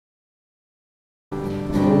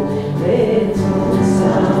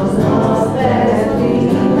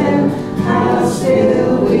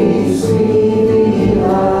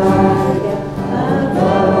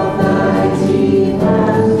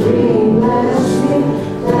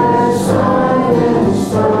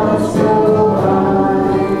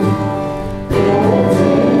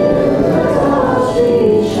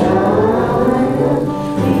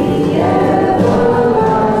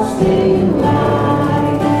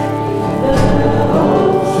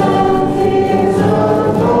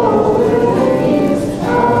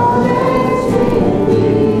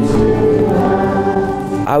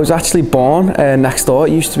was actually born next door.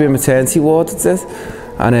 It used to be a maternity ward, it did.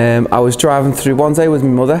 And I was driving through one day with my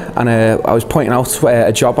mother, and I was pointing out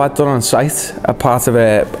a job I'd done on site, a part of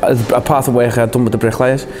work I'd done with the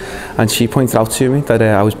bricklayers, and she pointed out to me that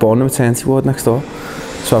I was born in a maternity ward next door.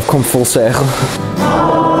 So I've come full circle.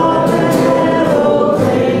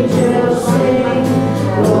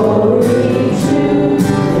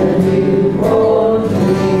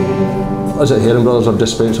 As at Heron Brothers, I've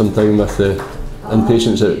just spent some time with the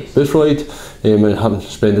inpatients at Boothroyd and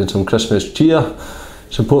spending some Christmas cheer.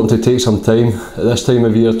 It's important to take some time at this time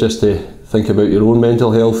of year just to think about your own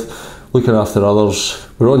mental health, looking after others.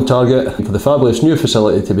 We're on target for the fabulous new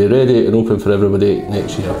facility to be ready and open for everybody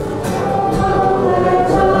next year.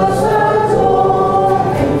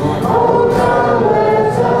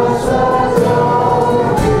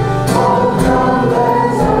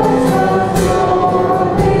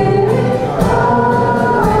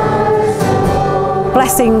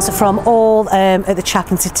 Blessings from all at the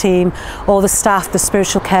chaplaincy team, all the staff, the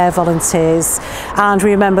spiritual care volunteers, and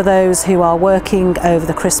remember those who are working over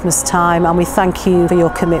the Christmas time, and we thank you for your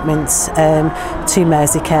commitment to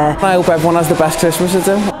Merseycare. I hope everyone has the best Christmas to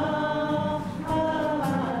do.